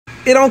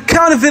It don't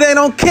count if it ain't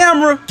on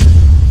camera.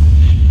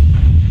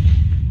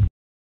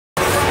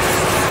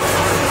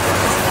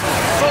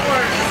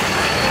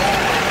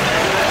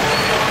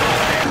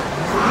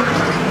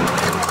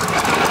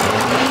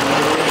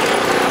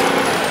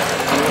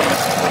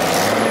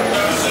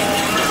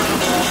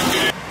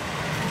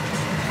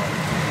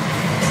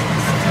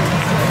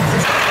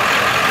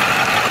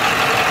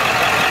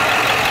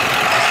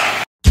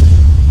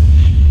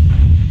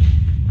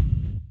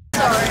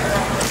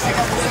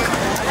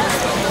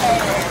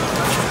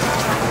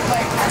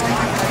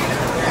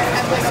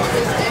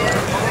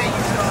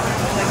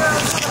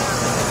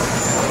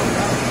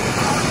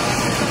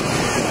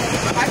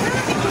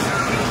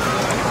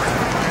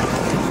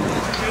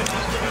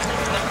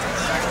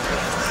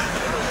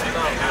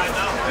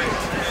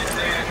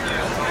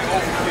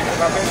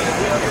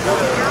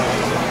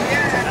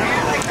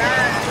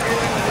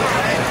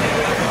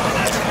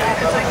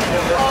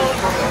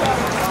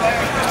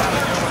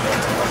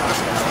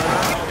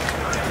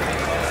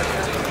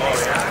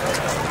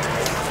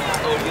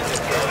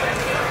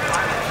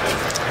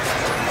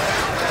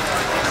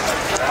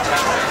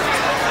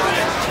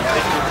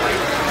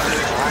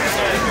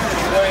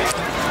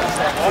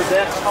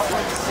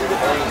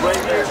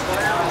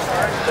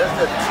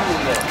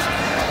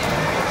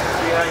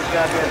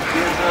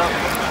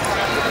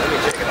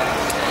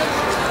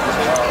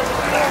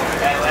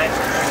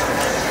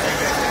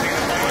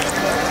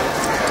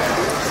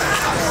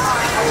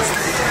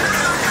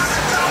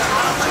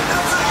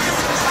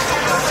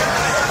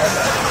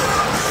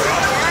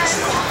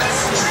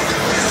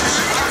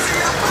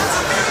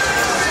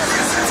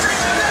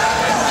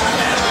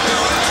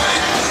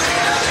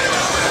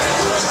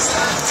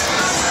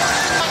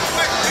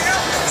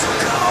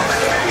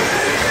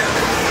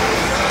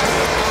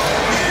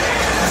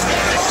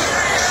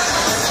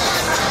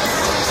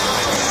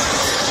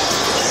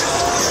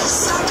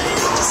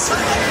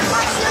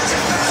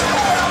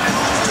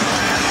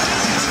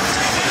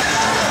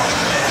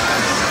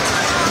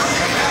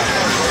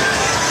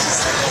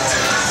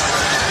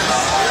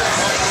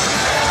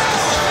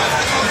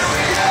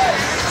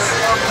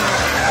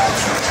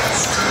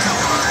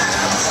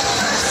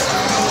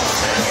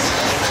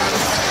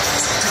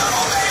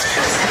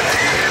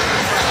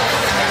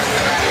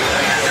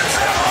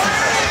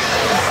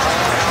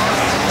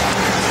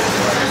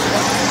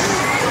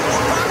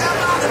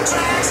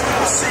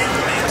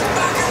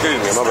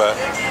 My bad.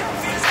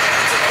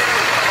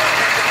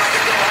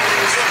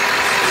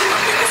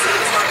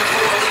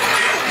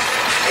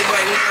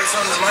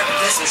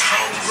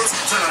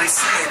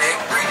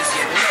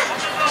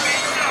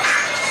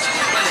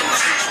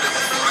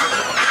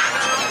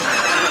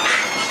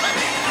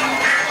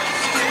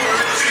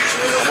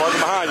 I'm working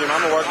behind you, man.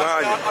 I'm gonna work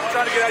behind you. I'm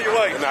trying to get out of your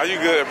way. Nah, you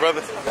good,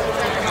 brother.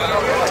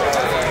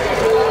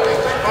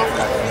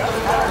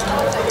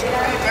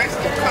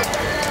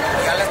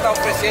 Ya le está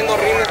ofreciendo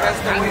rines a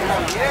este güey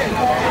también.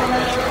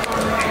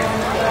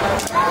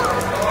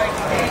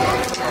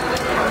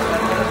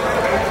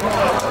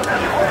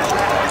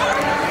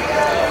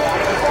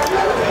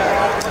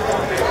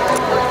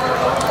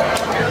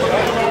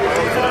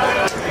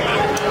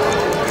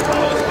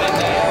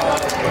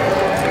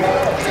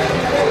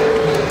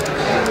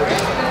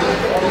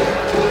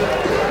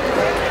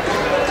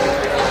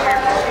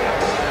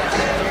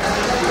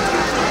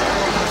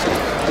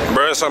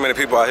 Bro, there's so many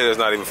people out here, it's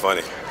not even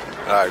funny.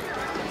 Like,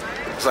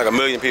 it's like 1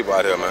 million people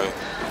out here, man.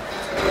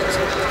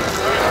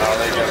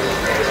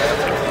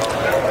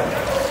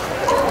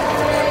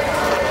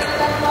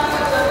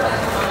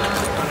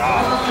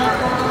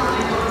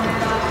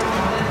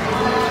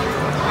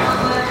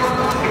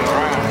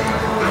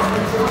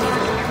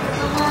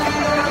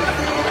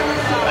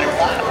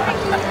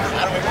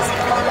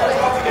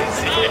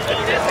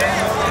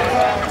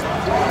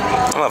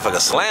 Motherfucker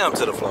slam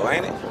to the floor,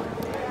 ain't it?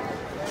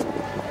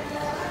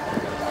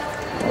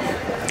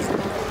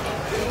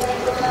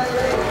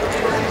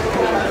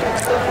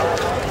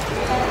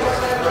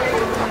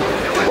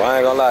 Boy, I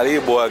ain't gonna lie,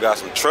 these boys got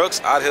some trucks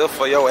out here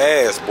for your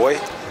ass, boy.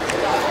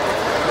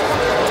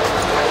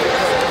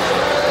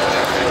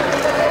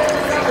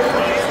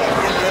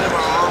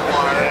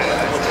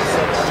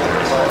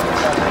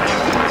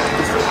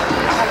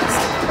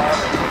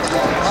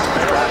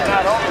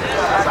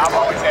 I've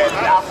always had,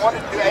 I wanted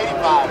to do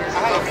 85. I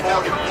had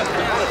 40.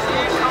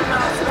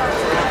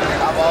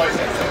 I've always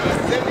had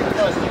 70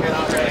 plus to get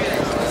on there.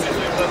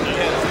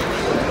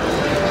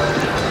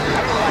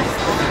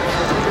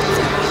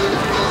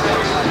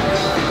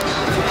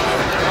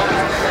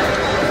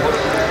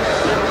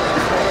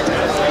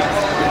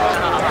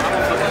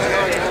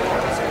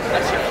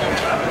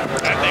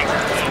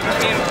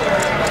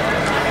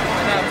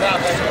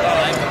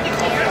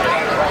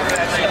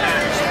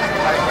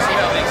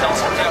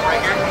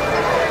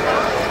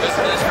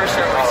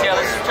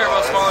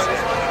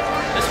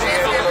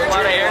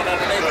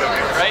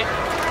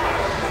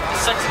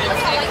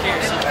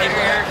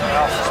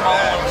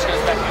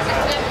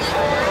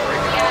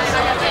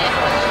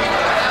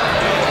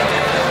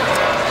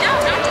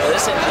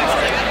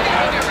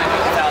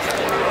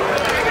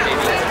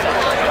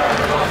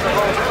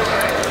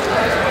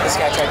 This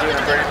guy tried doing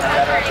a burger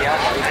better at the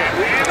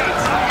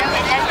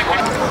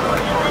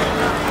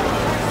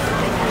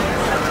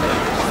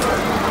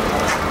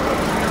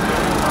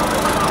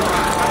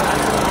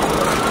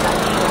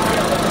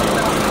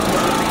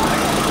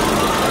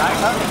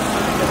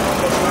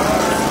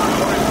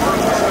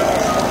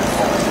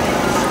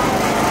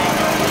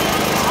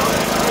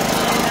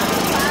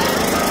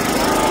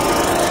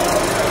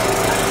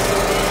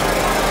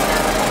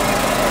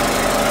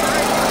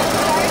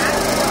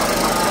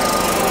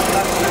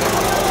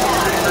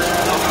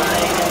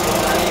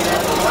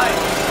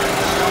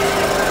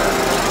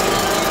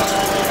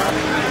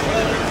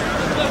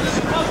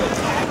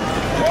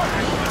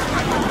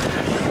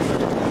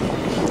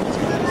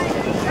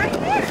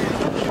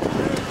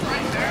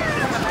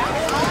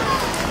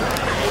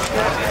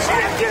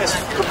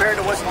compared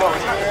to what's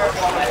going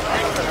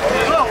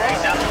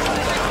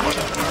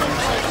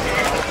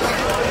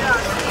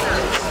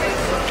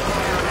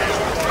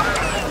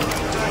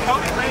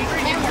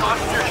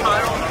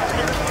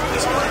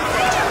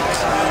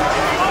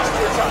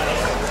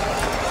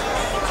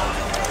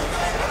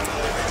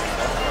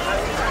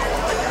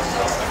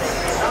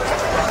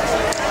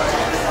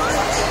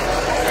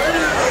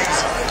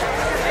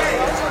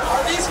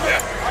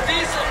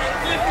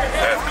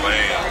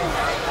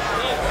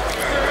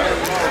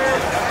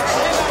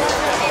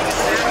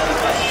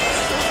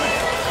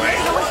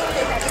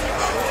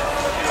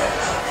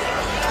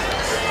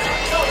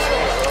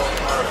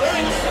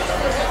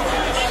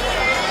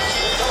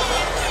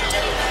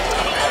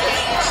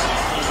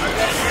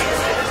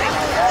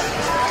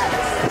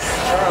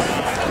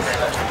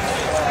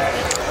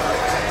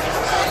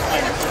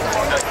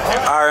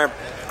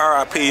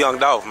R.I.P. Young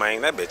Dolph,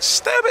 man. That bitch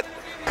stupid.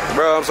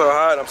 Bro, I'm so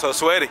hot. I'm so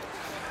sweaty.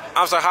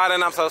 I'm so hot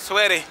and I'm so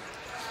sweaty.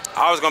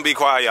 I was gonna be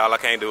quiet, y'all. I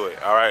can't do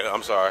it. All right,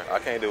 I'm sorry. I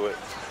can't do it.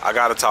 I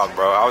gotta talk,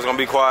 bro. I was gonna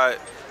be quiet,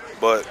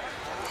 but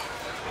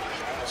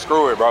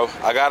screw it, bro.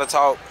 I gotta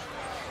talk.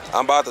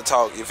 I'm about to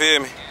talk. You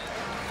feel me?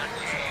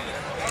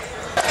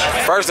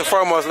 First and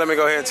foremost, let me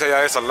go ahead and tell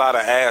y'all, it's a lot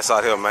of ass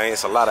out here, man.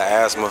 It's a lot of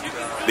asthma.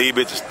 These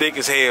bitches thick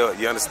as hell.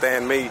 You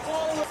understand me?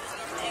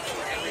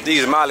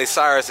 These Miley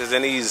Cyruses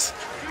and these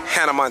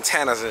Hannah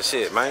Montanas and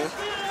shit, man.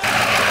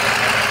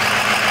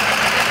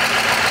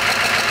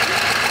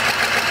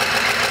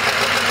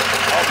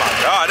 Oh my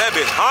God, that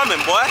bitch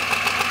humming, boy.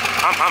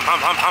 Hum.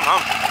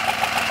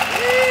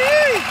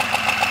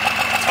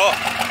 Tough.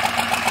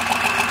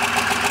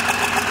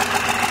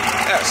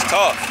 That's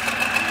tough.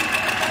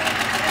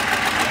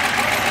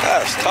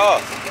 That's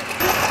tough.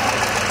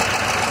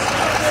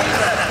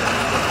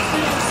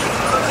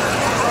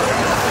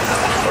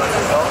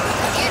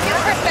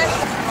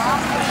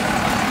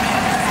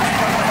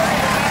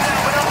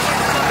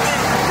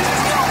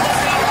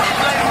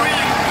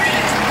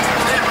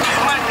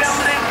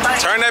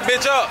 Turn that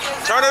bitch up.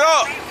 Turn it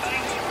up.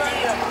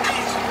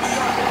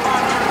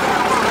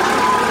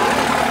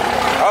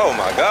 Oh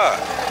my God.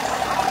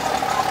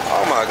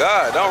 Oh my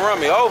God. Don't run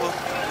me over.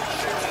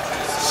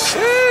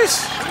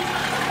 Sheesh.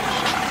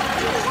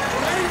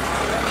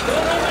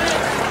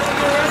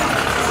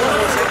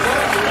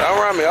 Don't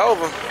run me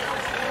over.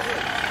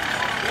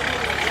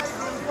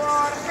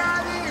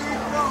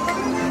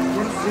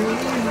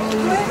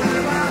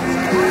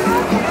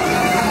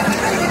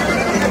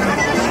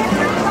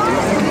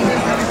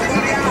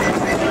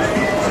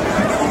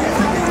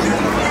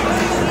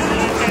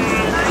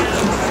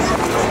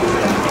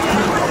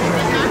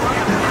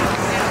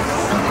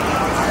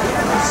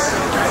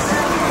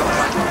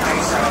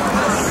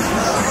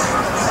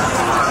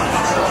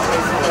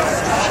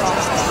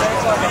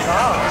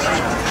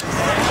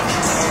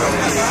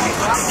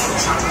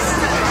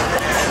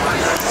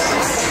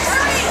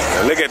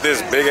 Look at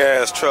this big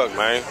ass truck,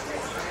 man.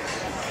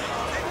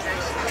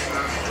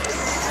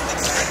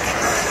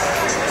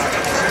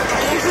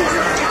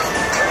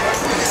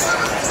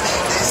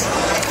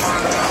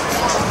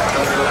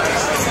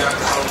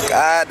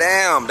 God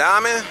damn,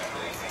 diamond.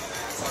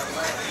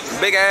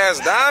 Big ass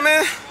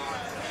diamond.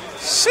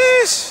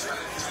 Sheesh.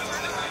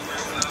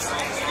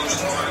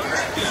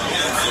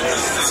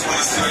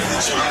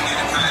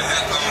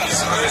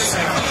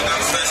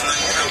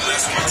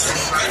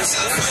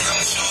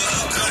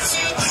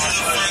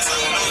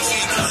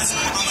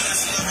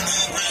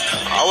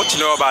 Oh, what you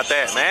know about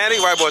that, man?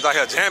 These white boys out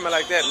here jamming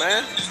like that,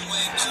 man.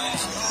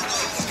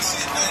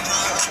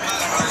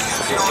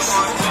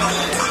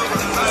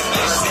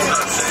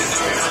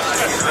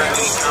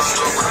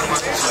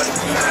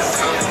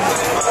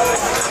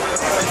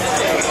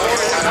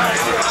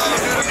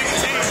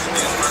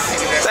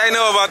 They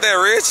know about that,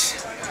 Rich.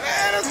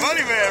 Man, that's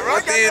funny, man.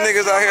 What these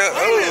niggas out here?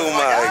 Oh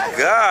my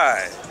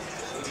God.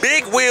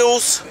 Big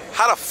wheels.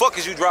 How the fuck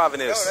is you driving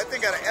this? Yo, that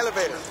thing got an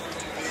elevator.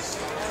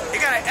 It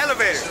got an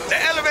elevator.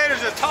 The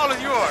elevator's as tall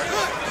as you are.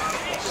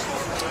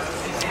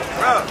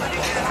 Bro,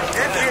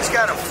 that bitch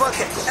got a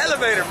fucking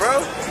elevator,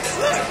 bro.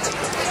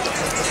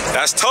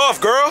 That's tough,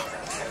 girl.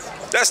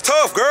 That's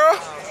tough, girl.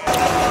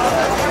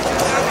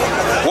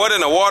 What,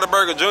 in a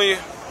Whataburger Junior?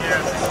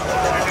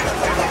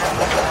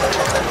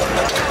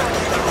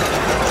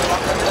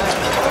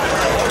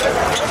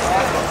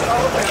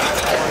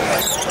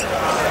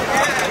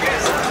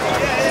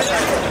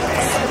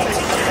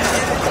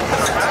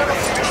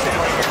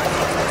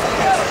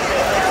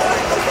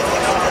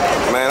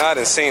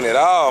 done seen it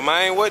all,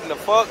 man. What in the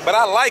fuck? But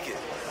I like it.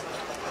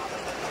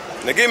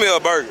 Now give me a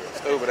burger.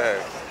 Stupid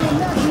ass.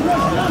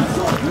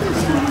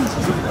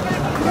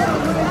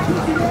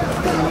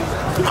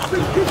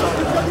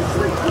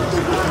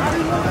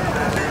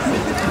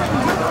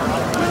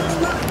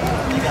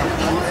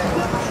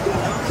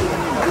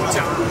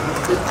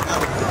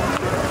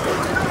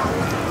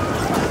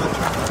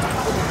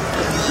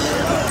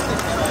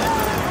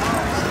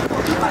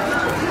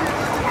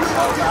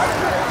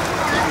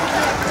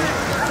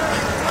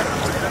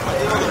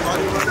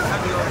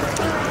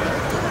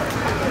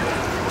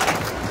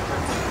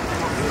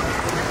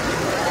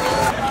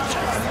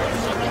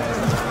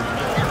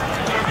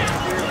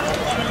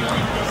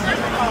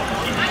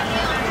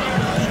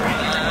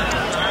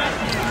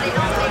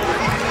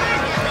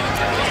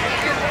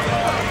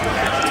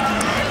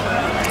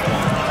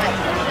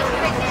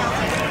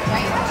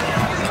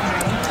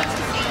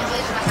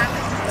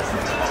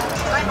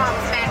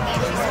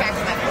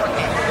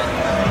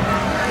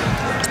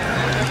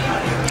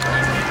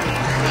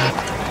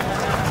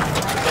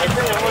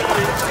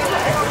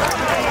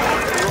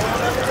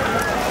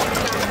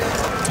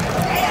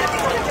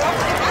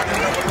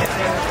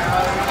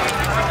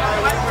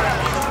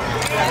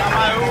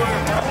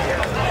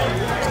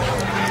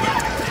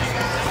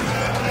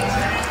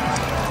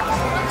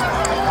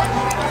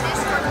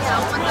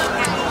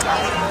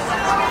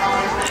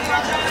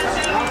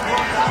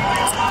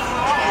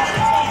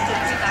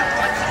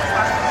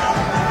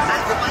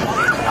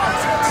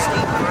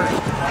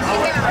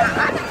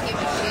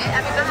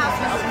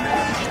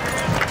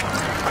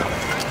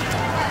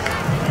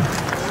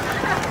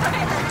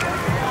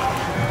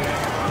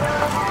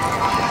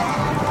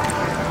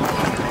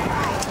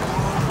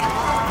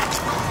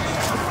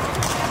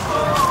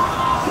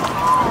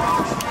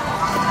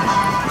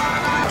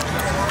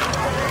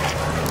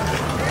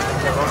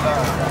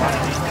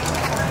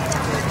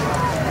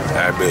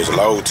 That bitch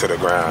low to the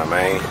ground,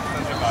 man.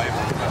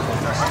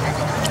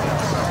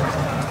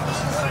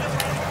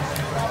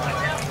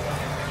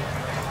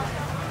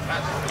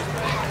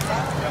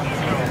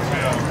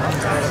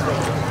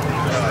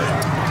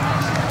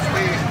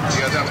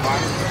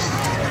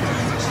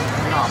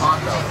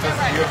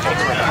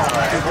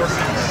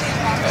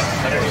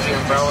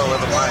 Umbrella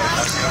with a light.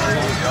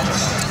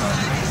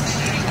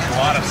 A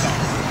lot of stuff.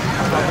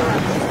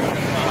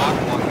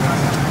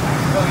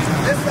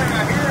 This thing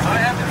right here, I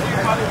have to see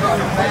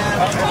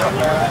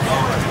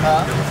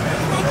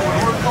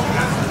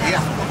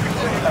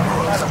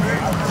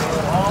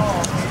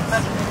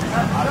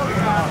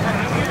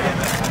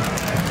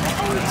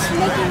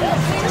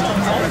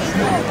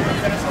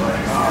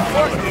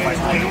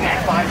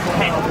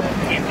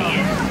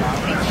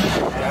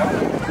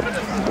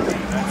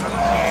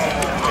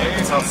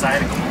it's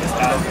outside in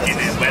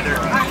the weather.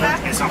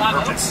 It's on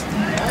purpose.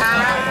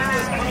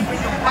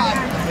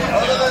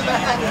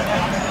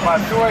 My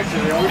choice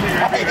is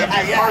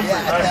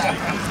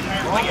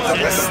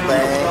this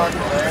thing,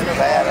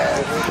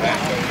 badass.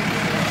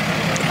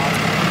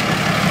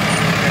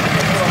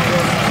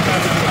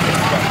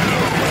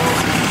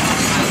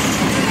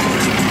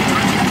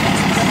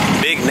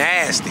 Big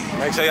Nasty.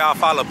 Make sure y'all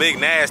follow Big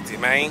Nasty,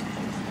 man.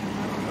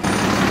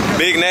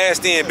 Big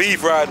Nasty and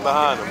Beef riding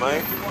behind him,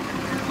 man.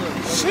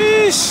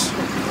 Sheesh.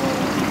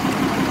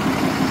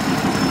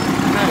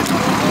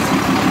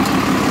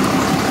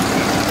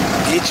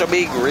 Get your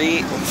big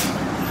red.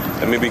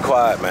 Let me be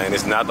quiet, man.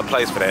 It's not the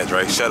place for that,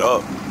 Dre. Shut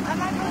up. You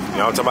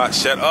know what I'm talking about?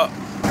 Shut up.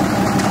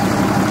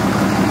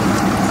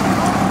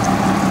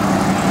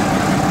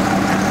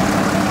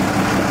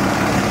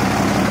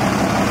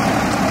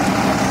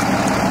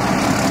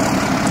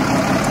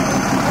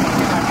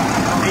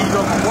 You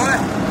go for what?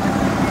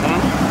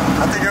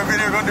 I think your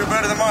video gonna do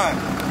better than mine.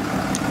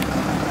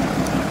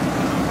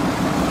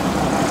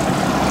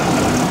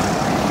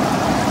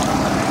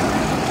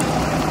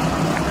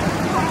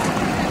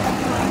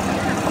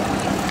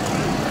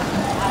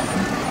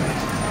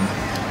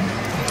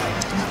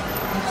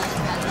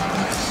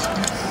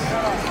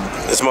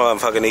 This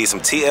motherfucker needs some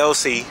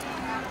TLC.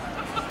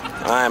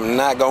 I'm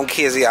not gonna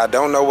kiss it. I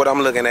don't know what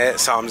I'm looking at,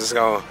 so I'm just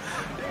gonna.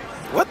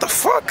 What the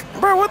fuck?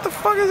 Bro, what the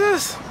fuck is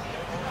this?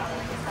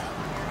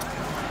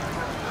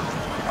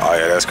 Oh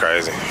yeah, that's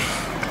crazy.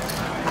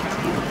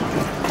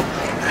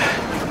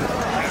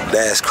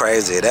 That's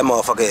crazy. That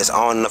motherfucker is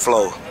on the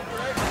floor.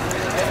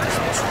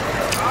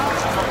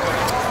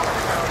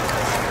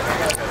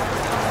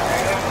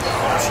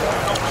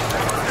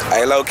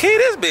 Hey, low key,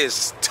 this bitch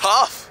is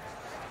tough.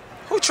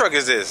 Who truck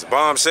is this?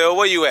 Bombshell,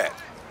 where you at?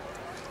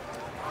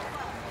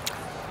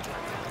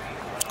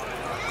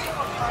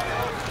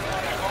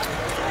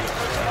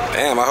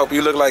 Damn, I hope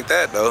you look like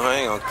that though. I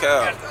ain't gonna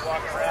count.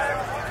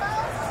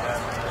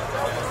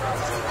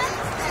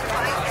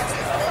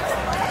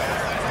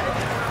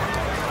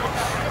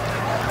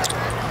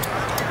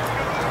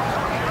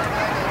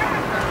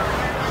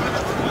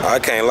 I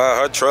can't lie,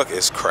 her truck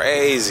is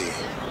crazy.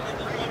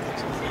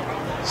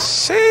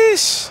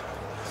 Sheesh.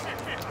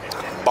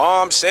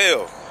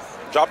 Bombshell.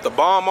 Drop the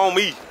bomb on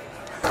me.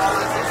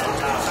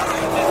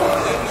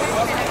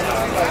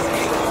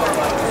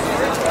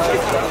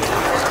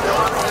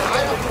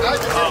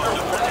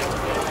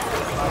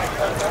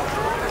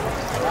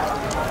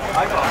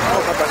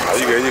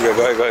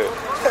 Go ahead, go ahead.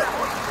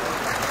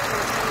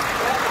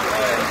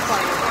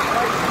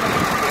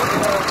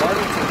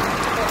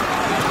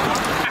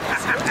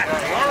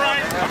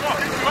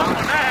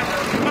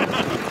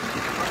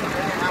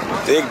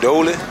 Big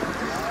Dooley.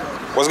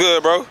 What's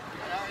good, bro?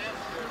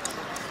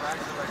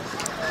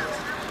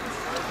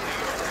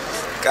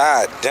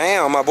 God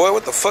damn, my boy,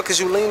 what the fuck is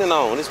you leaning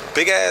on? This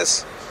big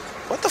ass.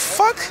 What the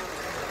fuck?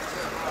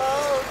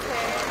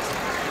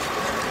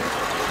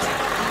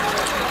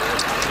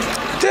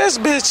 This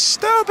bitch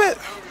stupid.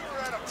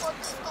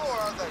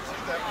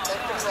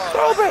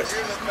 Stupid.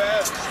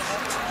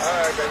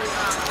 Alright, baby.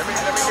 Let me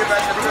get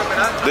back to the room,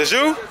 huh? This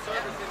you?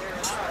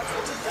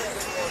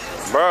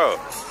 Bro.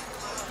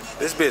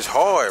 This bitch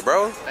hard,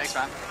 bro. Thanks,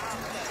 man.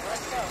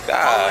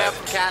 God. All the way up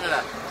from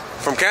Canada.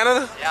 From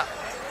Canada? Yeah.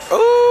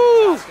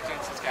 Ooh.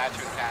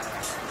 Saskatchewan,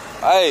 Canada.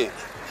 Hey,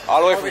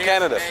 all the way Drove from it here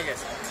Canada.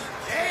 Vegas.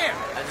 Damn.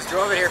 I just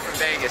drove it here from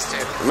Vegas,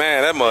 too.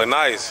 Man, that mug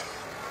nice.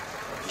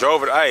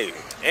 Drove it, hey.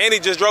 And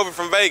he just drove it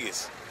from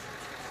Vegas.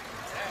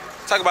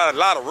 Talk about a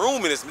lot of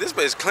room in this. This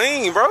bitch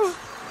clean, bro. It's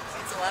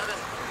 11.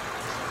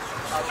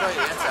 I'll show you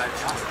the inside.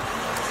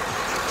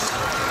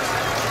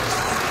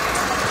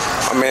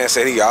 My man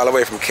said he all the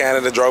way from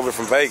Canada, drove it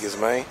from Vegas,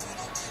 man.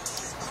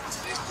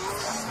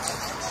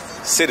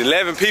 Sit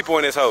 11 people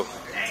in this hoe.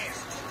 Damn.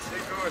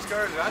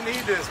 I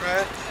need this,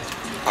 man.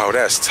 Oh,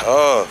 that's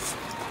tough.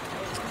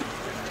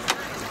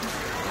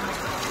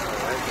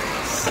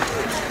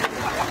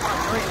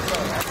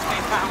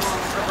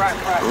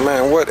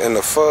 Man, what in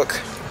the fuck?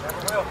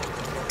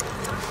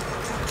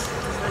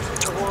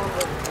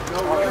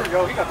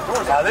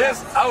 Now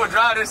this, I would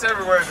drive this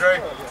everywhere,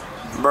 Dre.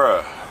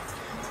 Bruh.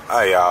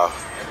 Hey, y'all.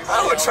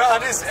 I would try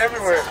this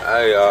everywhere.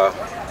 Hey, y'all.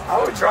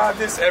 I would drive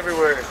this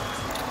everywhere.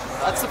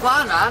 That's the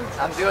plan, man.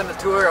 I'm doing the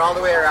tour all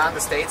the way around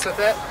the States with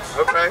it.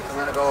 Okay. I'm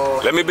gonna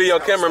go. Let me be your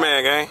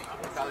cameraman, gang.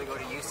 Probably go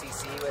to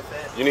UCC with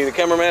it. You need a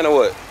cameraman or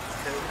what?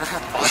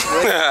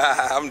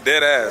 I'm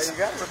dead ass. You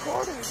got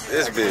recording.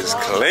 This bitch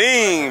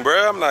clean,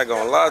 bro. I'm not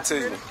gonna lie to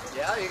you.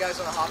 Yeah, you guys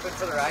wanna hop in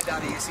for the ride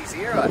down to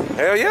UCC or what?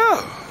 Hell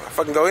yeah. I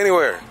fucking go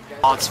anywhere.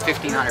 Oh, it's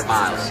 1,500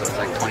 miles, so it's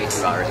like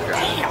 22 hours of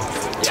drive.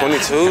 Yeah.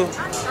 22?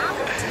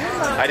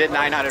 I did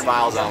 900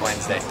 miles on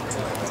Wednesday.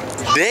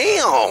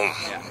 Damn.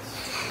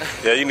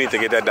 Yeah, you need to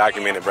get that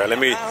documented, bro. Let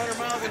me. 900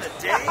 miles in a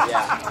day?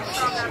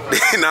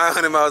 Yeah.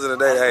 900 miles in a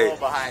day. I'm a Hey, little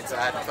behind, so I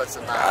had to put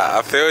some.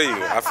 I feel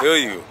you. I feel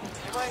you.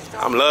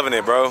 I'm loving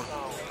it, bro.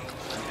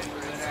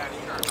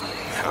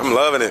 I'm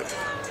loving it.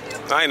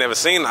 I ain't never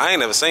seen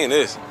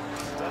this.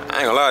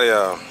 I ain't gonna lie to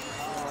y'all.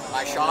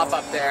 My shop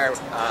up there,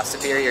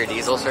 Superior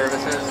Diesel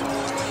Services.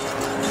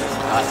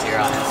 That's here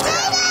on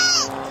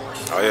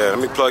Instagram. Oh yeah, let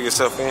me plug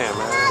yourself in, man.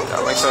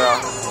 I'll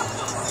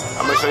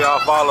make sure y'all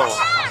follow.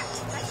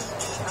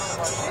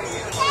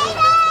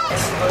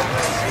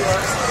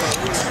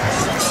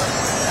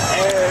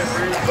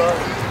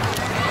 Everybody.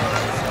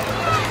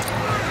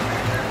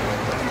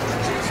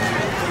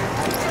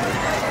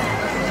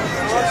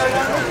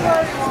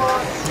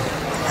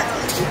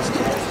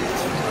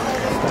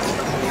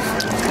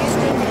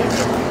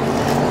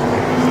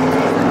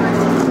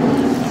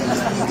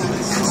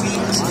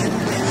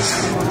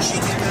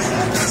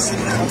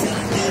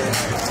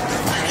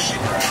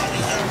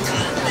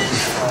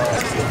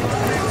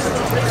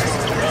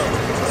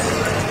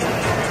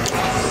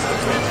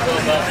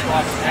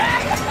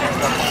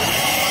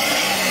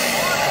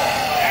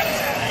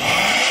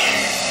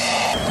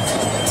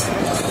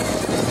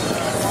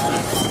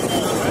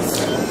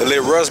 The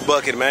little rust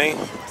bucket, man.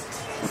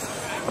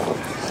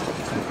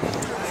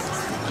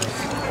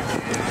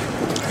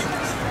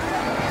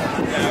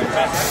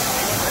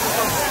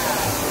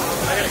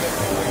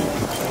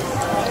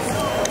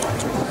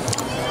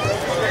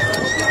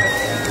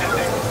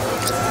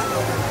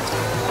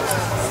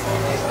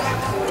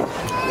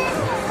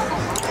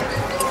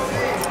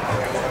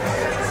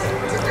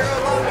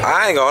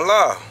 I ain't gonna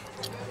lie.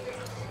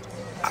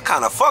 I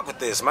kinda fuck with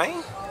this,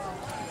 man.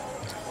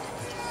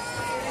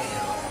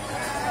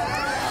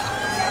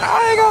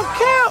 I ain't gonna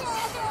count.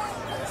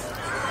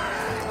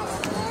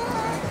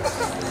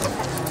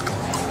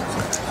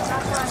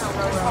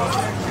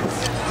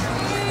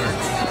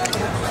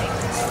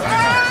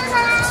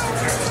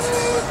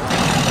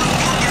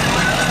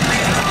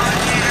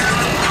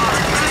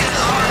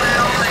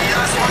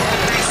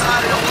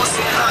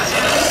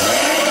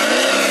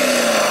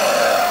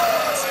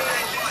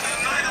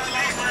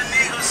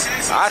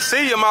 I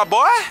see you, my boy.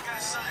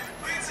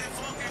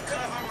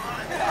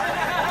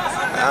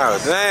 Oh,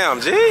 damn,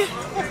 G.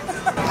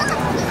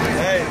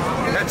 Hey,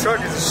 that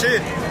truck is a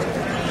shit.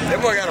 That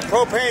boy got a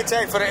propane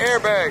tank for the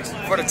airbags.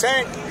 For the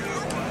tank.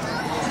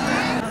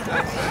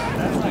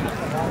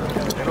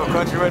 They gonna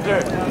cut you right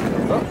there.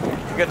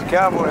 You got the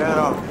cowboy hat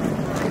on.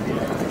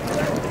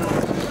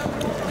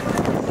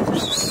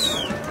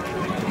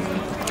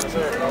 Yes,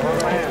 sir.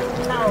 Hold my hand.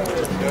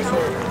 Yes,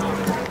 sir.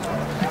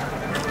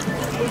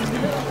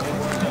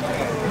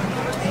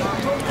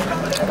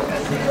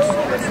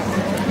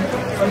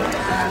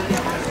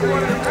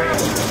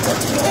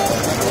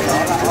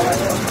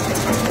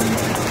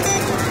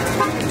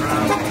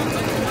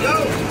 Yo!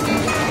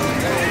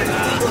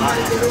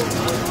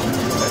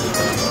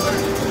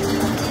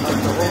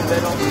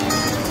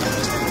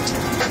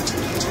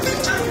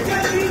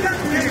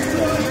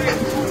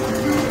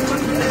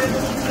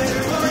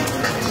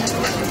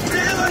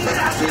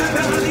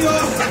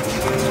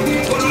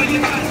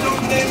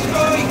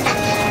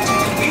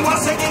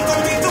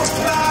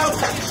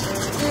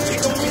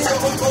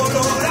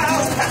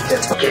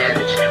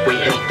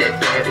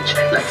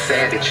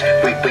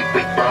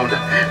 marijuana,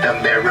 the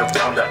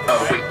marijuana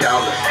of we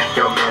dollar.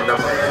 Yo, man,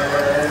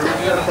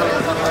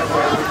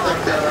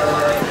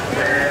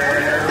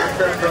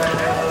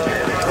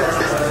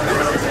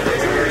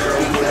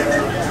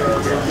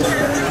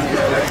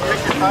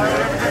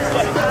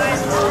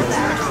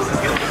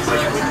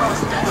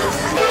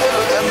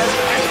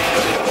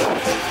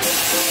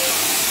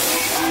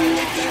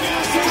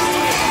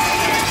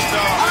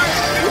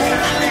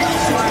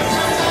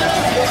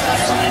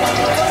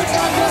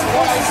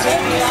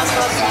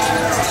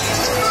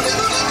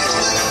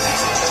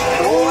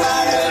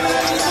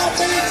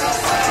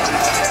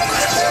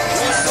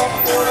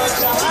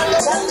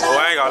 Oh, I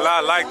ain't gonna lie,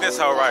 I like this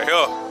hoe right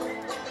here.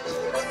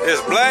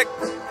 It's black.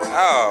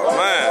 Oh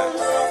man.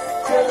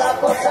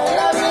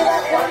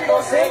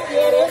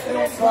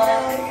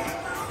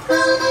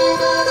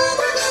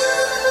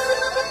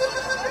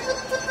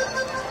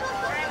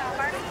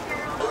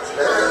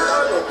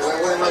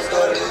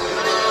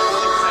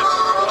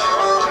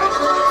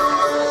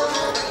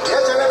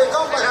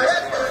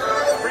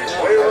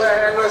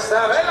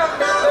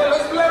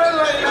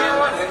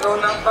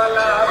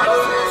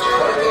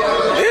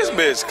 This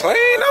bitch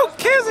clean, no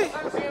kizzy.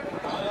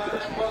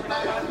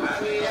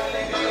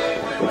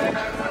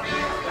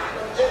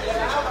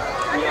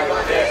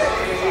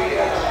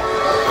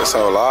 It's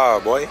so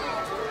loud, boy.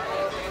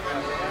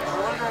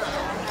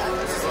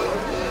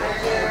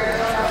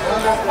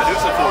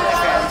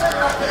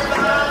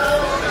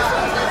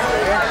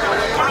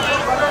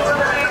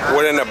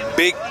 What in a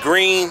big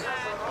green?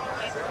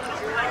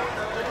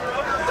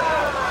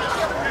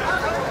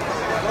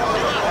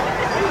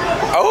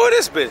 Oh,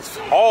 this bitch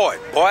hard,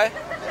 boy.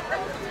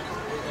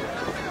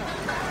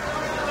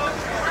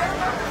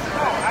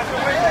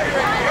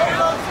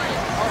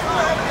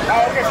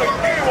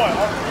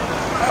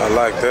 I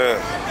like that.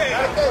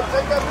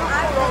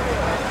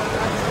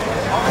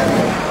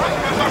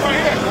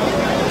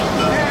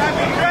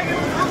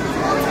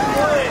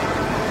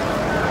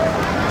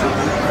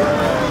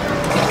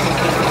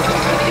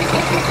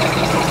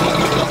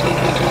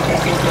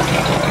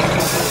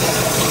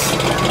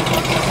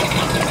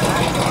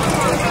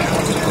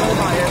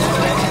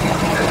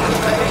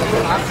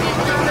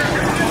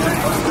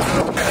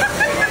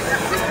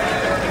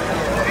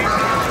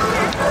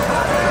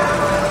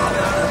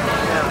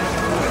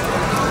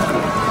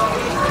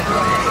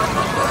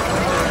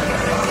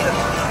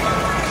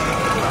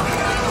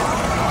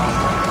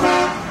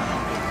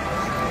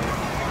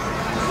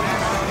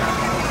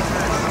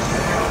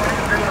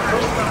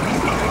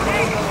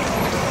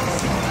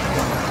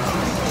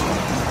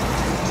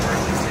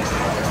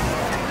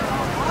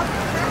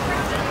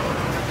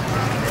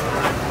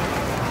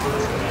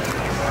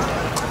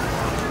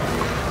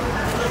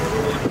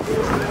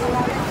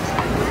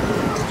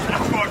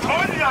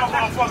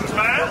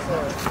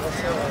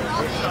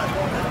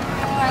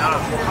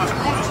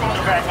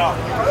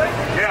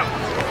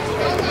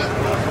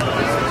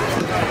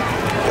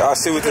 Y'all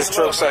see what this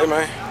truck say,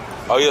 man?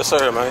 Oh, yes,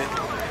 sir, man.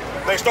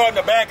 They starting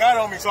to back out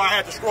on me, so I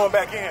had to screw them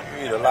back in.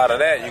 You eat a lot of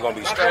that, you're going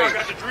to be straight. I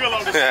got the drill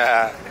on this.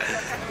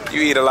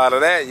 You eat a lot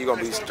of that, you're going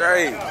to be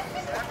straight.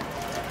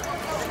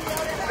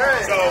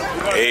 So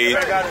we're going to get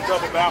back out and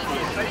double balcony.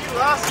 You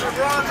lost in the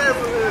wrong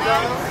neighborhood,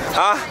 dog.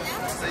 Huh?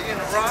 So you in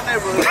the wrong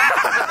neighborhood.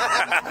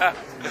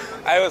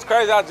 Hey, it was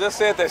crazy. I just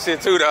said that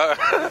shit too, dog.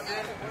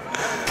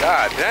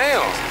 God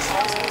damn.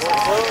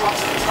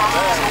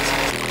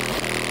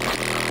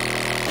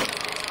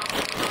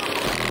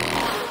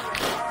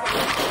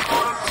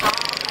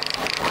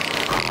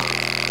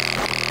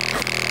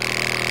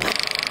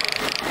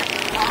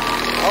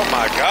 Oh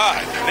my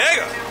God,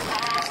 nigga.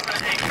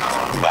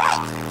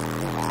 Ah.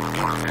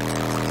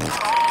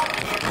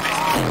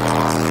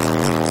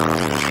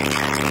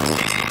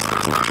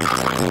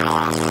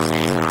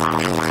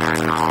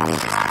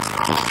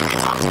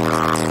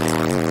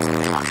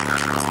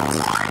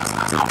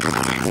 Give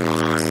me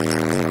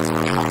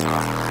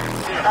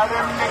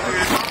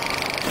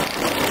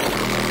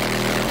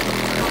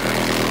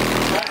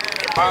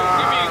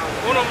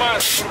uno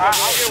más.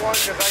 I'll get one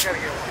because I gotta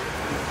get one.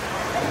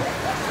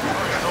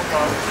 No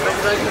problem.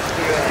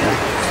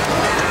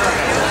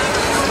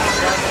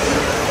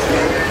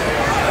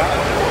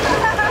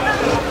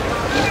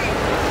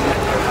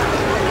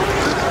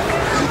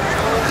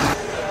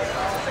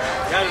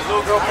 Yeah, this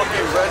little girl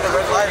fucking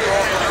red light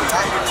on.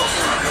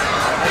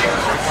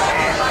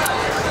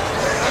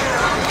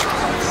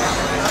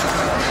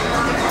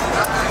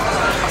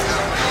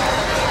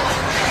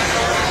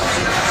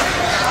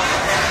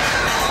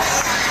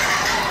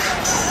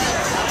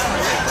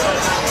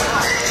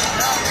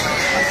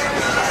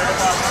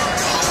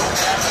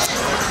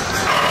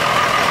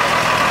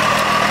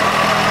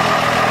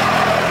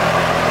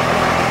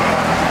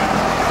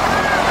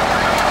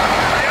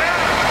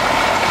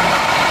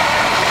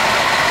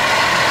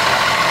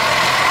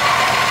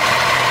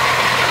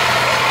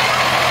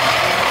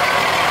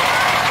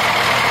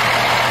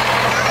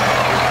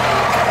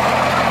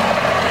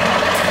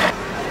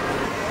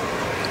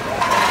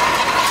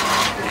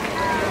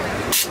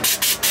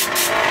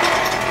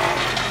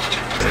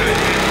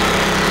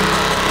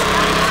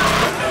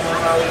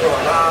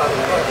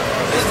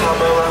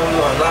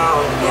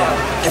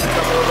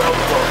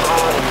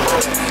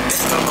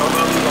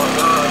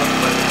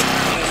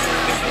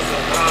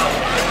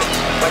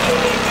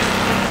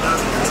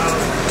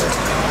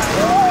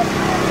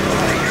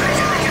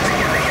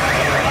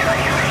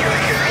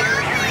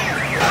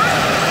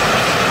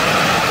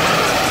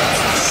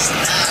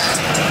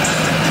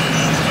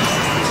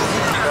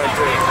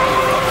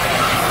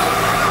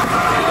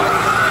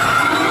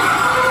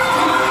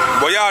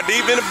 Boy, y'all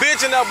deep in the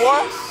bitch in that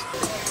boy.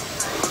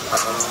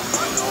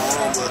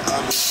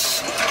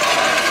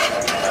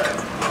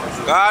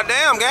 God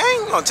damn,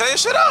 gang. Gonna tear your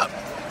shit up.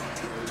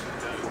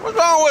 What's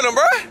wrong with him,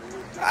 bro?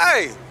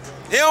 Hey,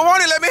 he don't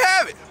want it, let me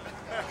have it.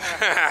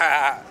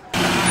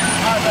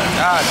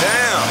 God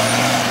damn.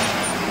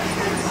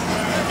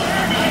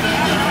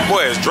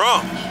 Boy, it's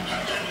drunk.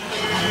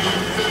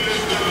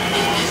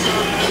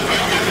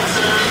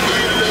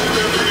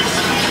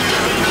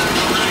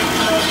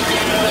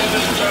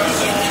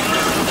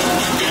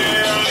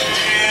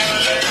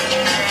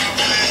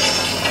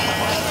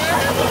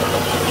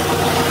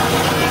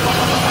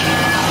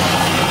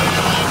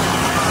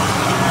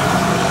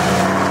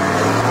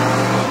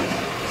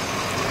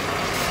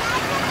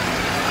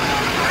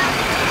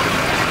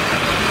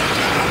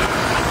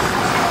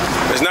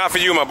 It's not for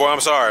you, my boy. I'm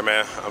sorry,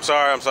 man. I'm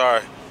sorry, I'm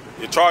sorry.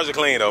 Your charge are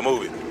clean, though.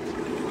 Move it.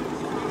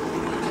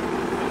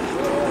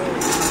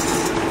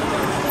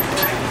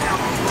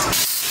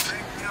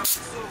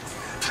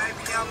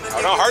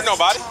 Oh, don't hurt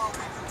nobody.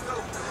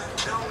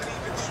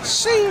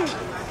 See.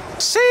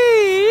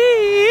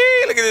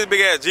 Look at this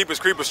big ass Jeepers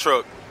Creepers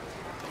truck.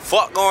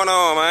 Fuck going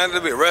on, man? A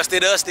little bit rusty,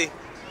 dusty.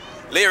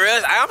 Little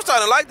rusty. I'm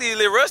starting to like these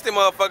little rusty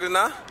motherfuckers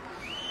now.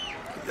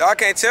 Y'all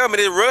can't tell me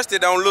this rusty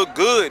don't look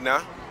good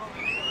now.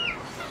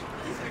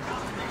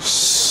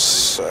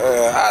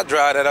 I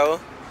drive that over.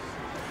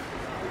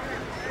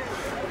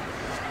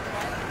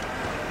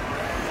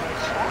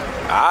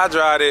 I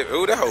drive it.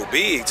 Ooh, that hoe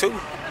big too.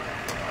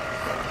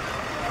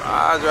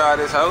 I drive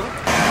this hoe.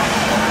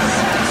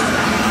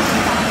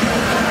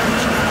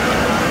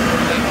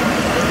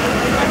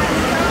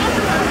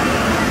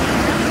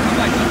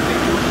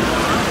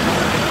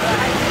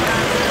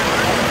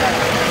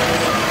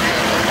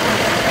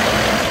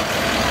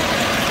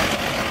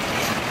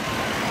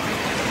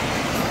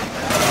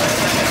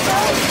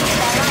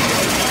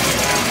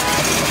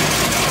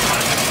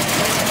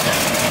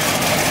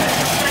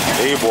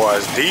 These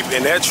boys deep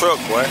in that truck,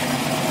 boy.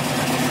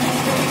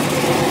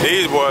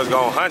 These boys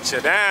gonna hunt you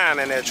down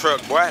in that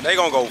truck, boy. They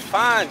gonna go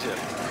find you.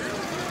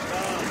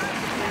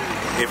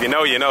 If you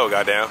know, you know,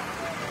 goddamn.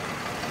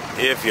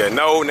 If you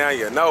know, now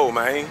you know,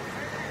 man.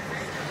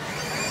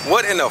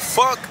 What in the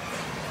fuck?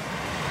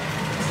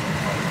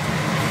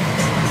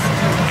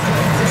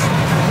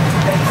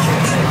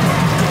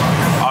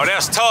 Oh,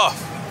 that's tough.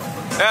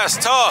 That's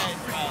tough.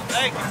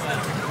 Thank you.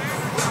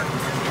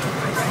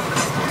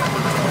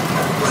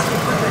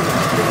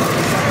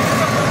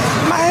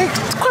 Man,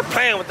 quit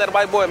playing with that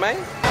white boy, man.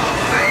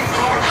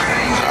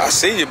 I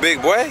see you,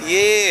 big boy.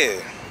 Yeah.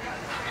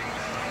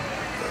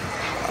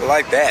 I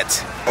like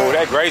that. Oh,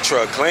 that gray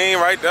truck, clean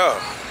right there.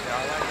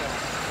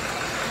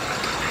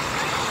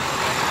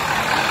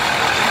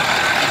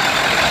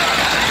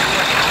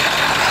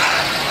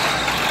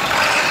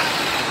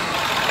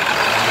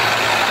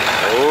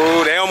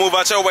 Oh, they don't move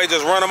out your way,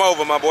 just run them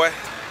over, my boy.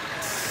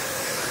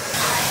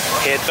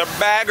 Hit the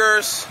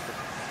baggers.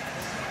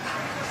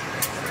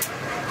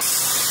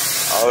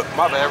 Oh,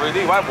 my bad,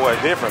 these white boys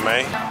different,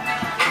 man.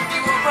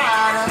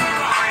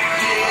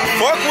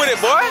 Fuck with it,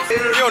 boy.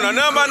 You don't know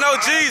nothing about no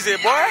Jeezy,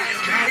 boy.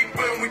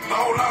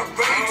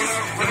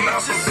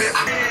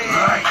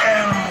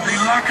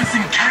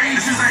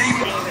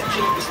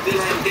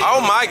 Oh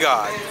my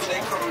God.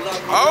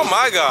 Oh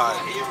my God.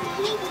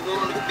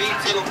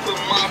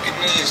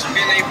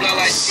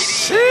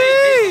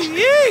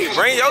 Shee,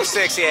 bring your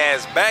sexy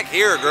ass back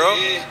here, girl.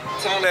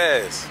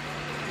 Ass.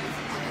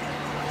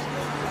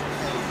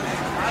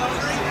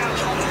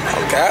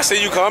 Okay, I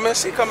see you coming.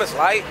 She coming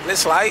slight.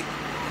 It's light.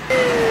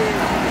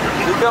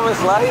 She coming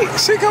slight.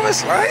 She coming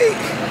slight.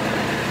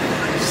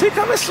 She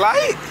coming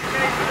slight.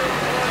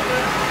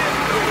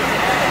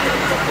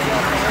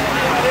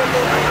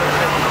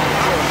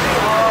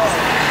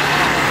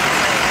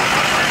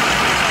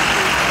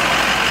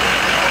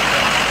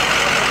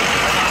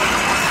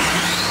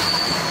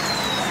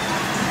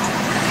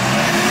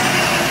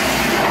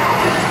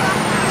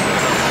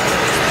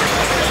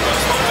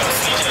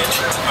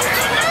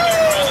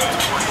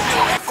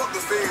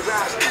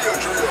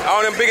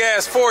 On them big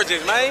ass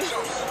forges, man.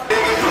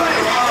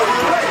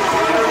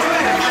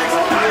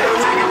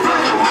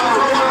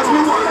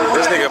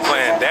 This nigga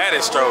playing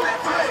Daddy Stroke.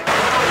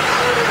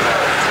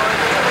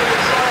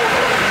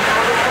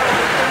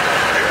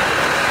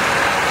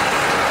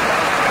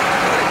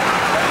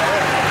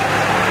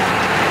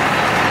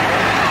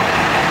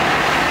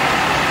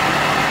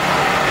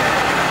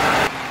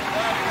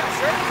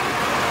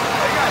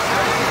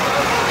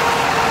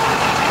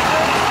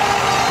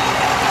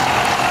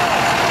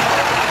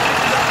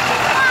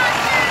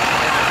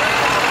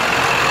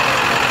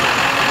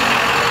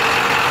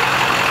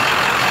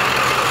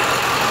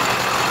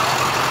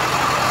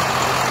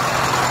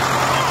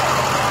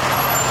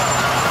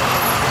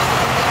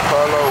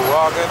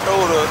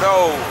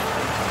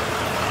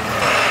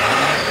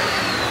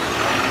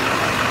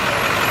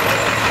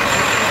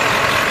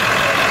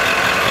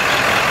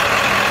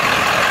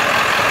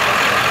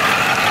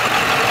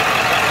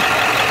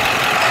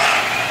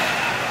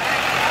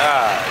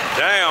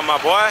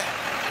 boy.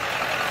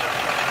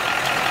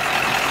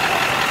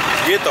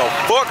 Get the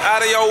fuck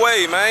out of your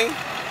way, man.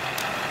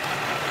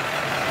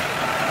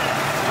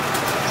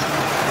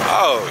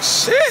 Oh,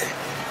 shit.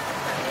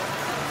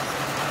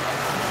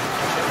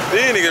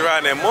 These niggas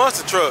riding their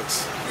monster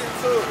trucks.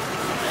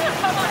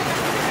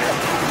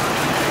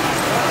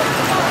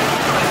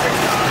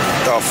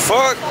 The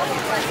fuck?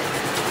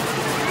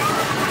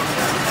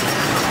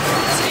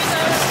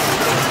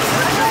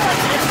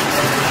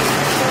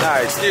 Nah,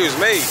 excuse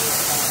me.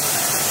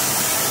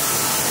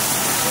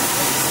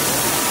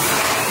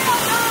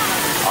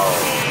 Oh,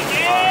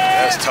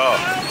 that's tough.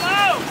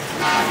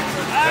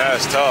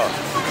 That's tough.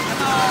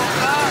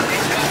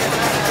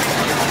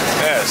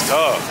 That's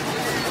tough.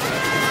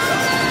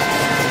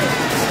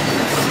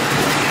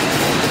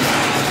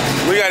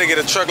 We gotta get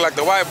a truck like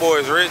the white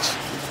boys, Rich.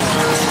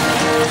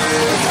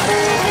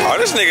 Oh,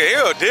 this nigga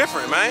here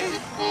different, man.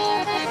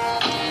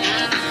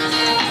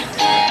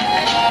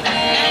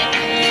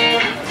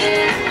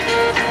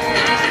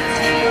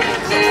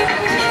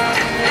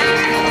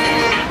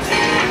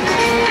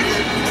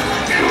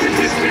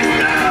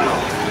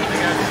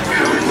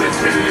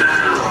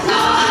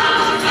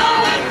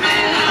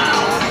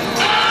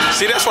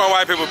 See, that's why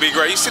white people be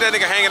great. You see that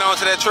nigga hanging on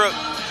to that truck?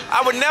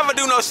 I would never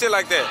do no shit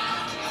like that.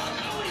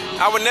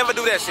 I would never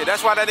do that shit.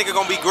 That's why that nigga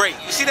gonna be great.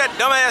 You see that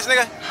dumbass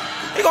nigga?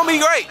 He gonna be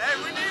great.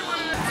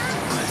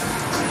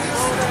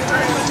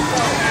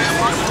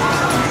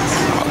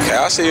 Okay,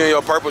 I'll see you in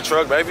your purple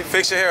truck, baby.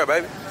 Fix your hair,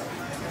 baby.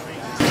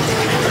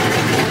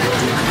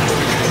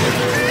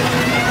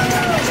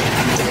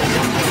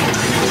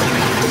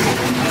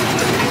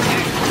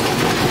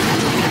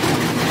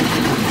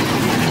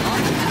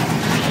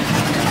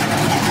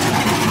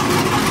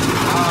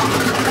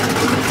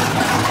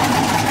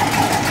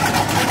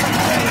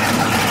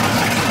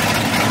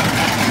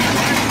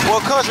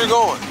 What country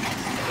going?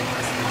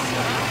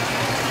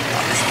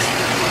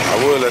 I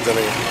would let them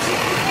in.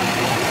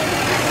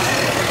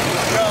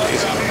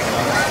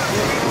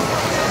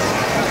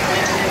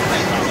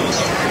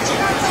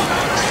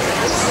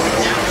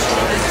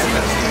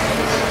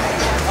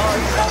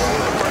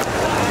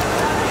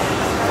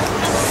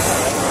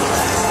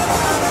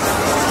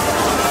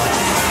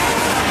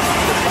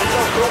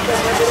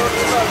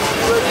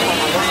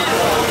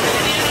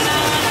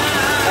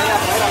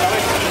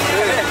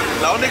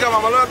 La única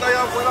mamalona está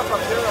allá afuera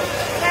parqueada.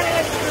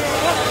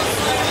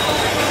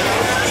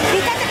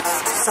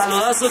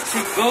 Saludazo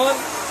chingón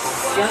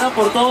que andan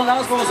por todos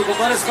lados como su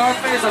compadre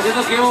Scarface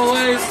haciendo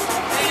giveaways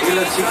y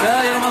la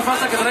chingada. Ya no más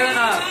falta que traigan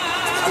a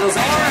los...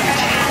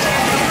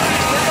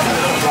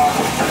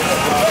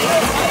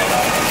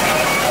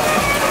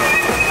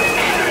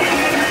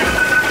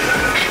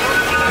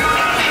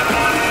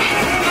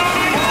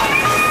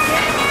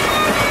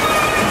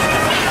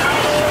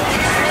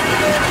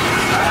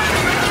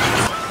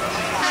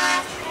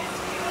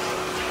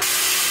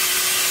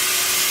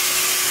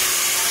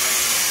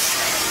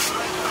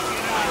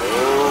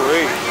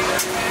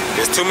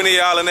 There's too many of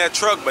y'all in that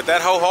truck, but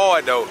that hoe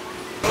hard though.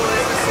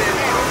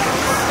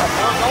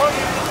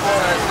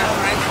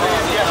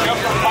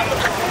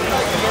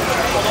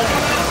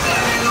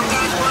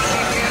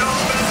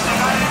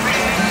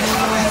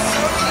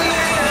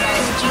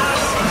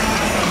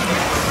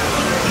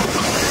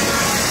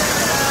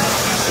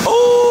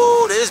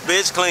 Ooh, this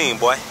bitch clean,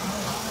 boy.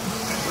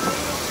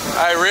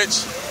 Hey,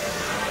 Rich.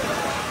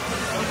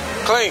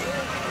 Clean,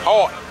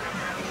 hard.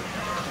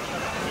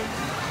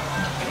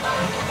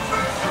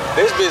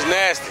 This bitch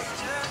nasty.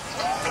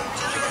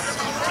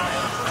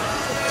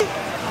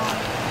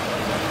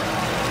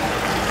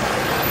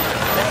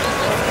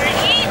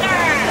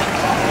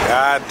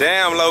 God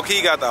damn,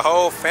 low-key got the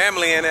whole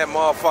family in that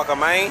motherfucker,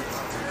 man.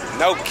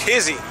 No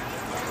kizzy.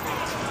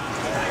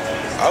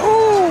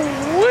 Oh,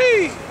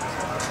 wee.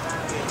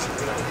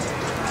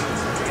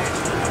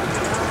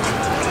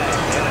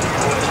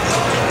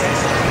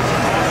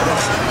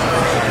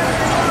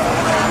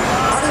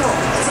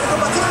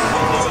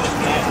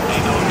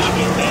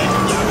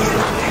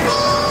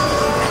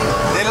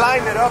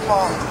 Line it up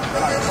on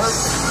like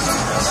perfect.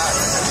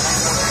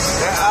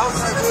 That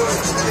outside good.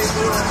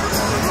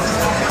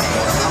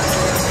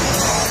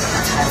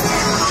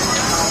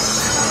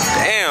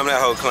 Damn,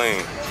 that hoe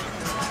clean.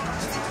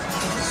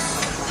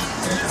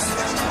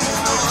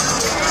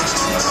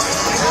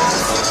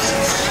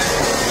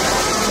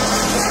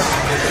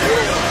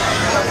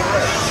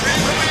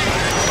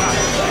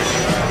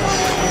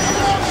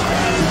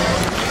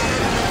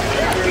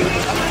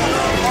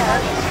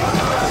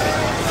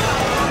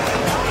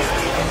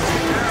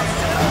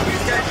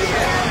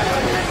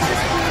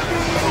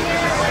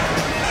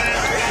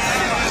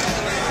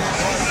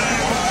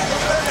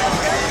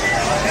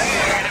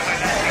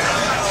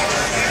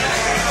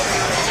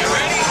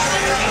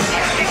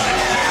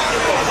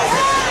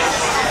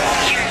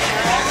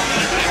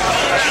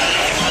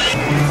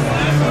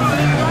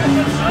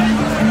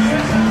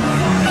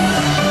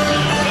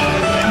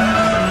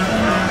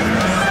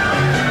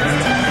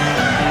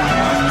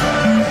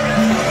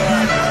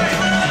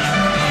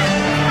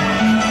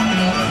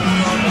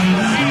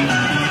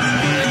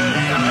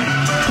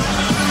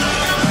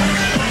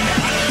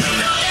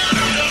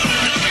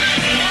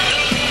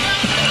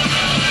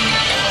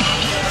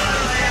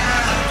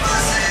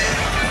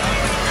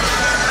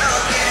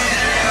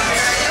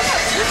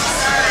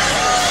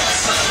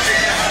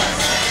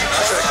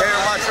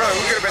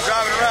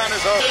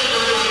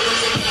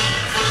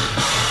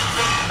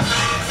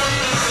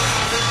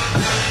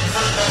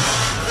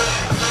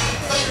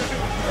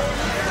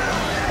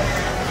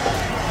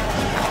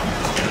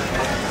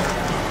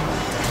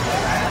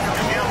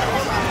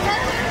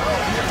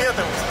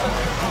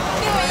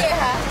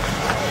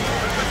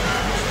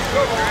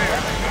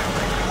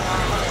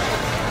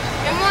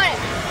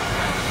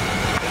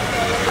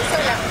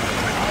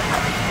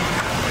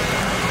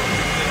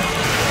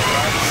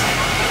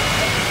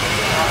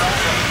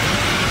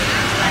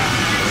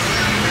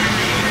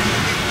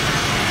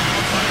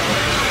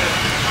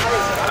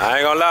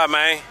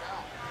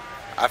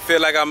 I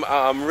feel like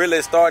I'm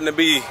really starting to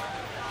be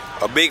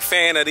a big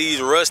fan of these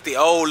rusty,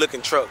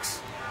 old-looking trucks.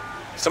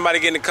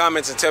 Somebody get in the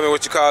comments and tell me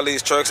what you call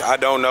these trucks. I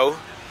don't know.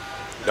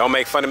 Don't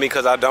make fun of me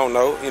because I don't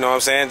know. You know what I'm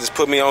saying? Just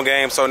put me on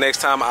game so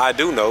next time I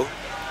do know.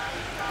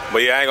 But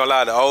yeah, I ain't gonna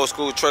lie, the old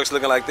school trucks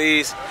looking like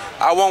these,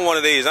 I want one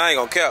of these. I ain't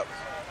gonna cap.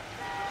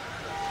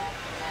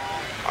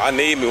 I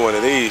need me one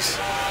of these.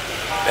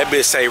 That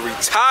bitch say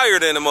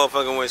retired in the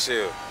motherfucking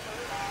windshield.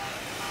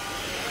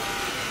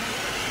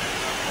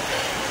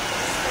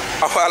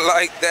 Oh, I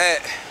like that.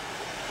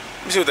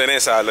 Let me see what that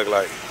inside look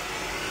like.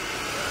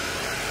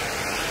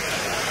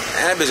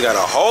 Man, that bitch got a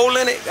hole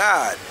in it.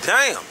 God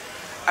damn.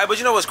 Hey, but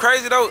you know what's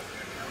crazy though?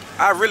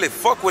 I really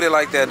fuck with it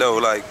like that though.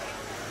 Like,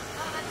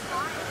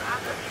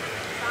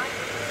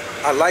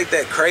 I like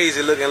that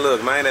crazy looking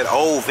look, man. That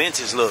old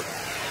vintage look.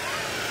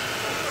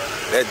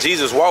 That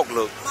Jesus walk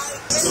look.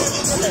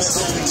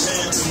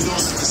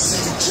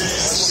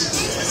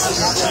 I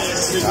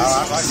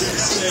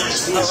like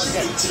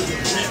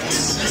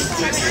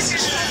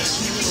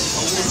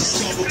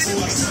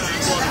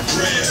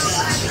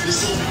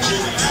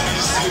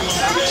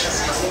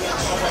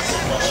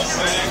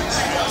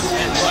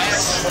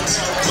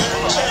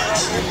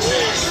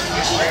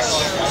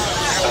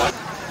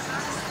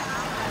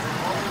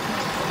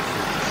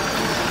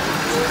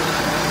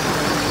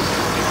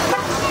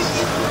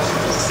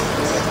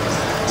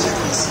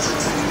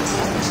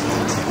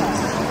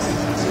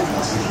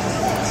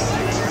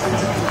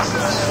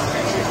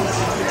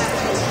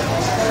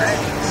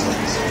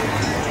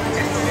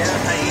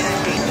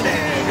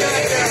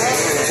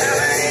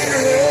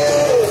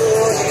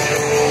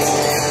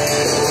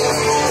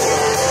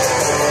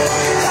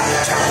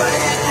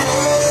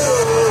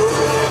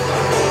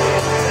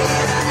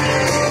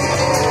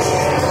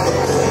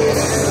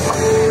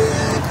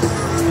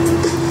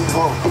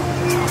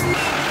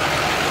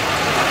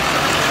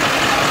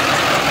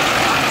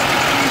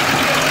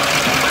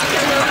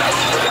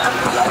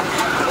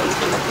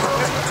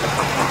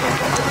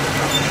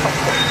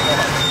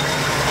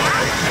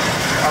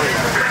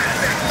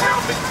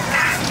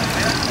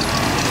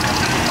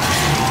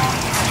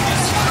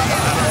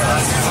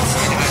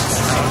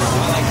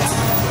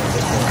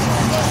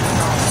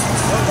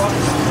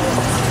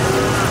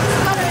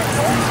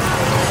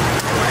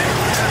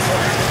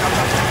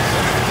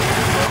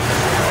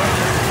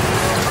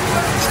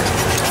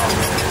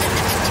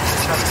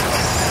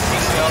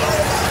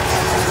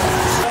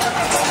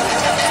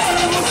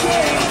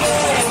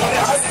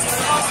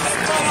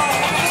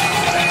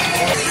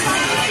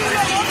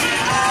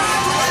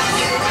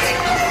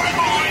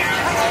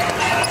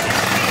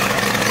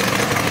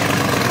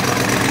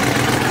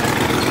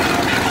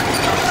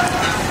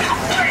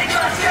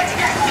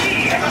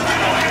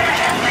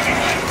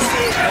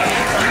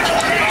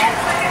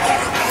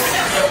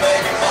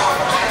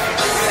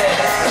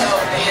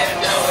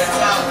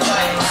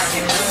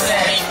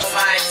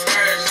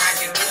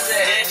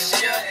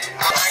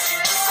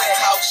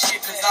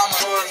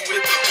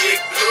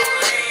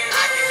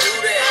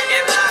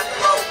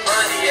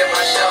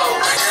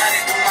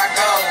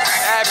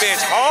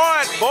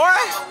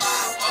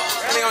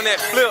on that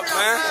flip,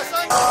 man.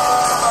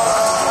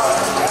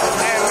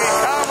 Man, we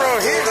Cairo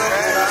here, man.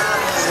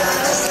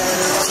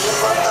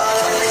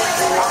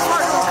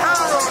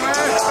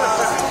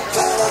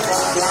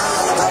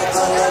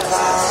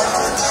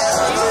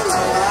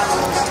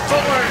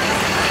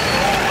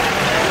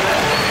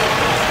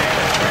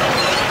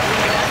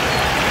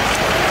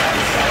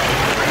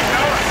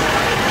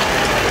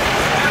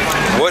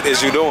 What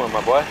is you doing,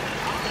 my boy?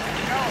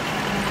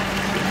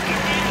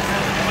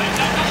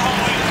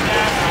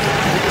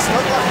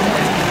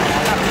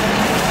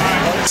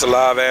 It's a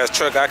live ass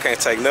truck. I can't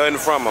take nothing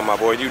from him, my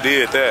boy. You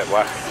did that,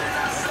 boy.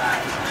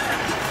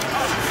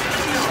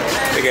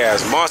 Big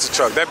ass monster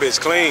truck. That bitch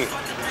clean.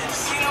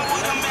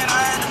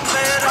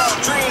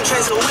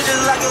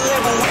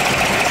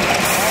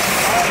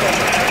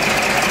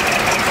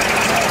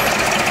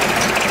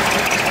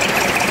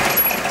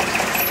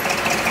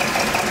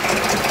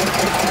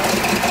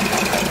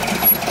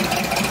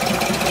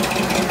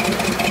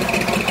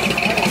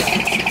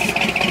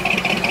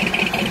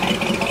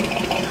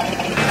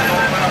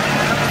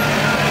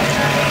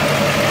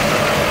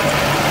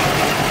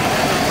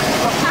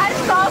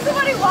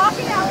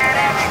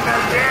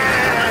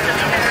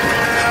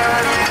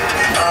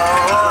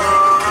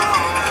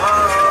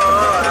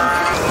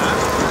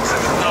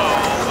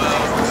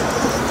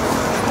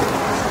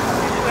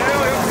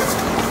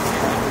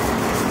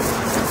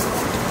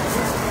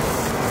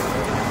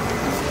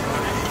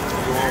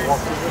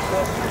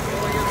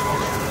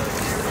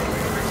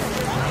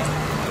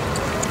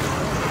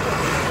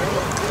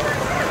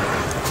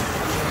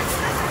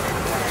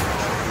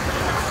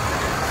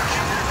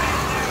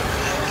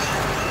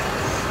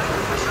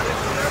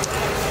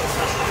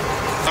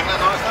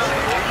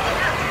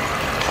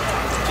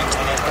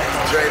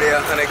 DreDay,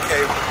 100K,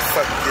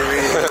 fuck you,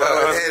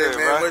 man.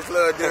 Man. Much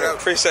love, dude.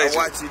 Appreciate you.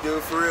 I watch you,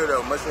 dude, for real,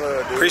 though. Much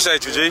love, dude.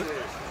 Appreciate you, G.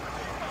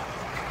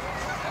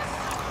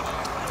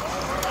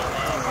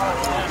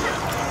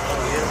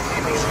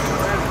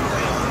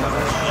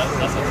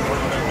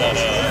 I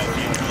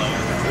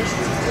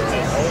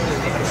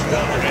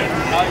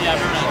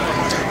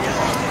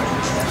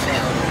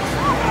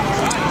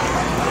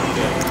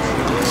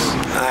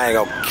ain't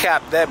gonna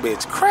cap that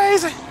bitch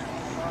crazy.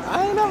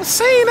 I ain't never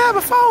seen that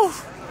before.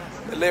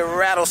 The little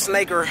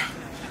rattlesnaker,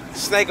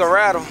 snake or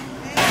rattle.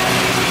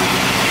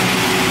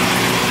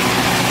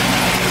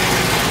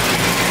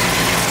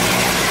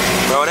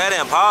 Bro, that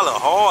Impala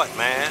hard,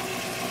 man.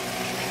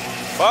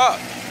 Fuck.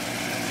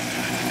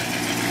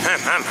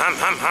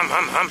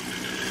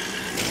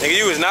 Nigga,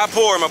 you is not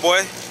poor, my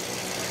boy.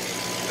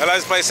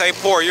 Let's play say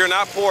poor. You're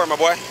not poor, my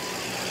boy.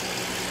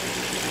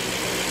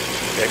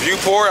 If you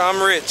poor,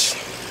 I'm rich.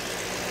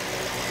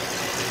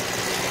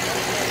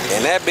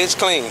 And that bitch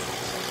clean.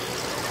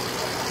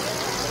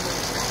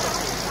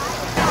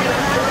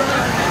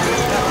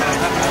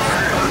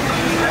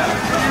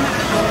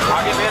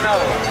 I'll give me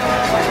another one.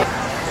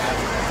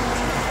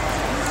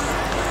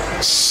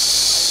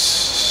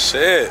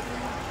 Shit.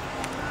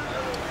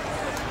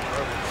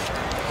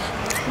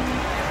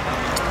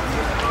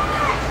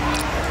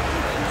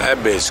 That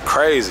bitch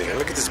crazy.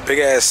 Look at this big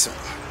ass.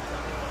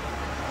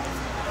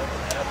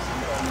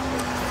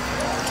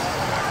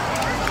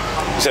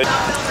 You said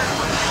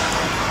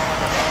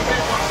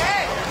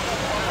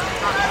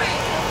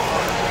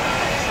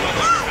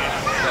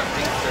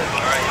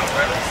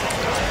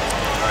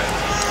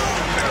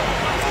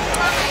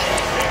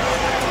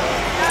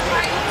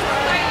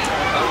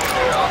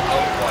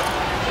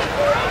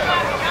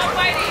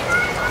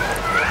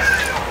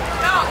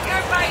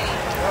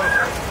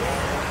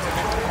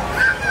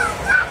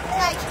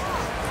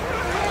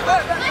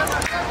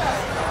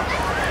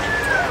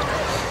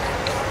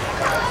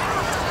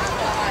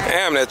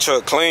damn, that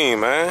truck clean,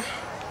 man.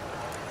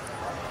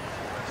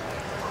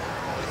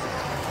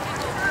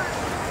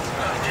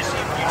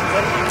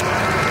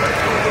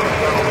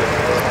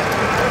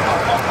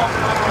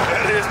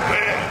 That is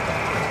bad.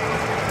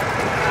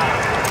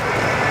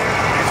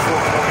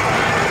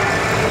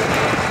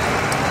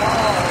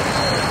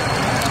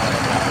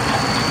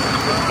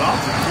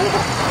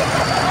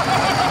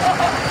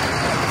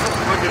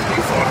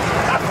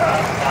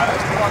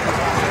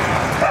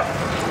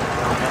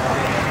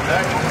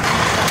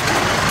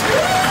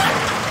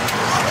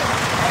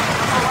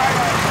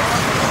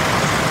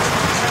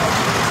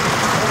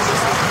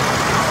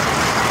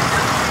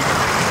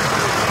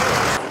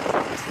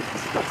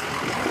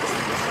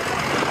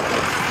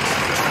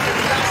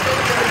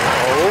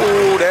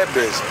 Oh, that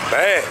bitch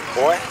bad,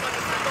 boy.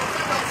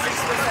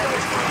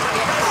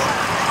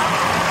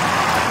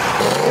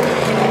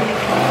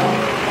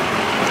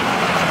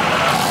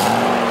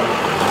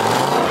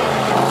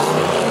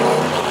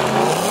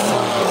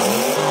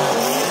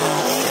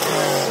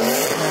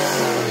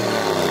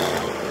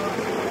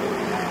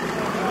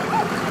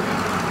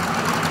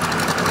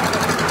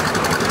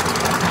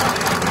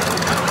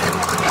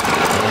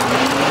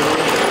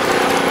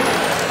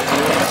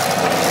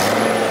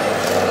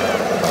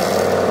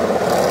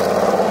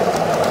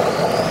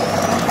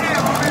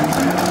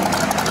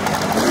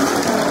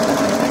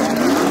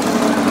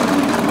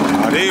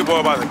 Boy,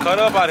 about to cut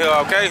up out here,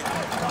 okay?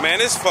 Man,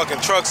 this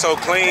fucking truck so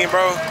clean,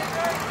 bro.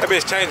 That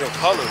bitch changing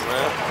colors,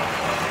 man.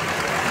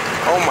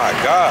 Oh my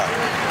god.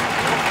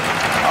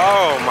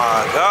 Oh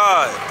my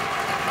god.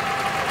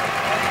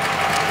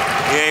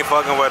 He ain't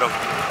fucking with him.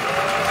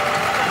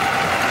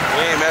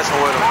 He ain't messing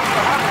with him.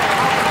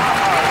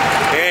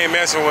 He ain't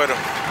messing with him.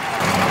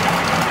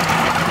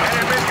 And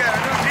that bitch got a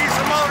new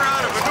diesel motor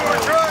on it, but newer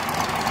truck.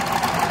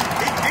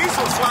 He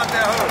diesel swapped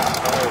that hood.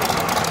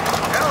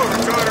 That was a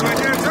Toyota right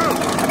there too.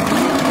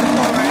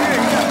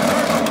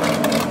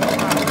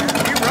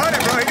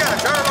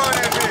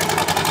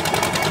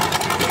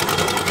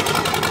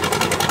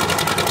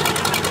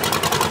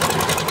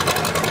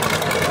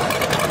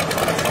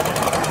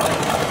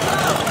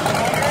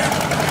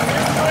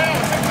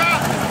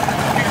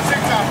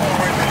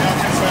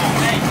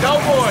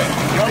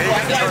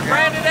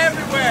 Branded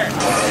everywhere.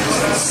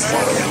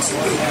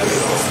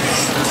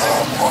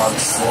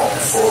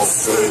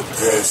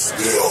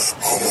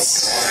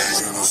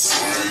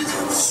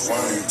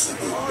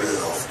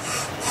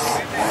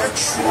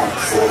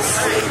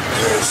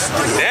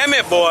 Damn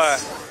it, boy.